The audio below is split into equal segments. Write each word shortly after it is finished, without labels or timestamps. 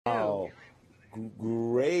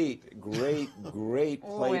Great play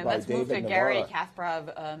and by let's move David to Gary Navarra.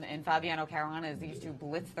 Kasparov and Fabiano Caruana as these two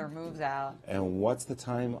blitz their moves out. And what's the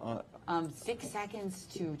time? 6 seconds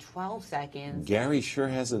to 12 seconds. Gary sure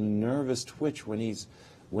has a nervous twitch when he's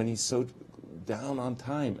so down on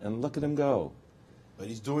time. And look at him go. But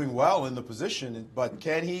he's doing well in the position. But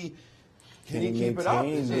can he keep it up?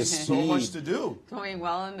 There's so much to do. Doing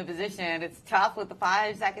well in the position. It's tough with the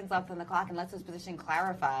 5 seconds left on the clock unless his position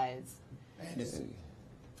clarifies.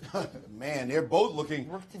 Man, they're both looking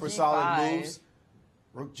for solid moves.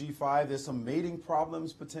 Rook G5. There's some mating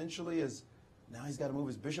problems potentially. As now he's got to move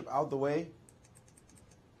his bishop out the way.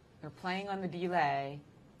 They're playing on the delay.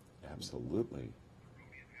 Absolutely.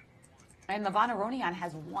 And the Vonaronian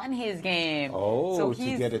has won his game. Oh, so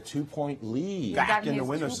to get a 2-point lead. Back in the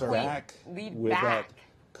winner's circle. Back with that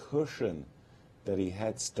cushion that he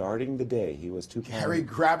had starting the day. He was 2 points. Gary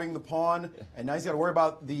grabbing the pawn, and now he's got to worry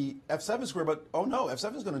about the F7 square, but oh no,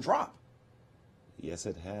 F7 is going to drop. Yes,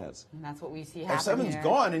 it has. And that's what we see happen F7's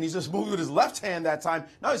gone, and he's just moved with his left hand that time.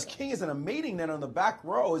 Now his king is in a mating net on the back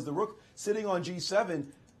row as the rook sitting on G7,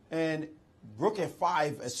 and rook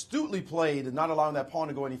F5 astutely played and not allowing that pawn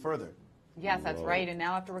to go any further. Yes, that's right. And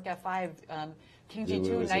now after rook F5, king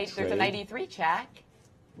G2, there's a knight E3 check.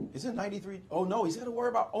 Is it knight E3? Oh, no, he's got to worry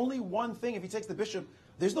about only one thing if he takes the bishop.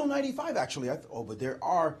 There's no knight E5, actually. But there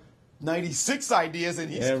are knight E6 ideas, and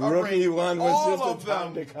he's covering rook E1 was all just of a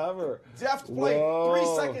time them. to cover. Deft play.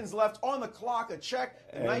 Whoa. 3 seconds left on the clock, a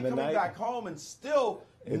check. The knight coming back home, and still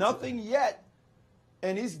nothing yet.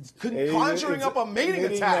 And he's conjuring up a mating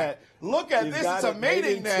attack. Look at this. It's a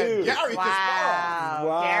mating net. Gary Kasparov.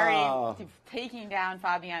 Wow. Gary taking down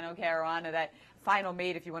Fabiano Caruana. That final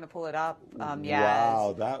mate, if you want to pull it up. Yes.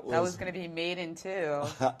 Wow, that was going to be made in two.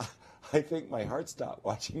 I think my heart stopped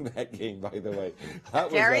watching that game, by the way.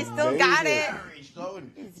 Gary still got it. He's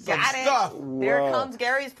showing got it. Stuff. There comes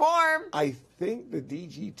Gary's form. I think the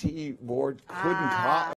DGT board couldn't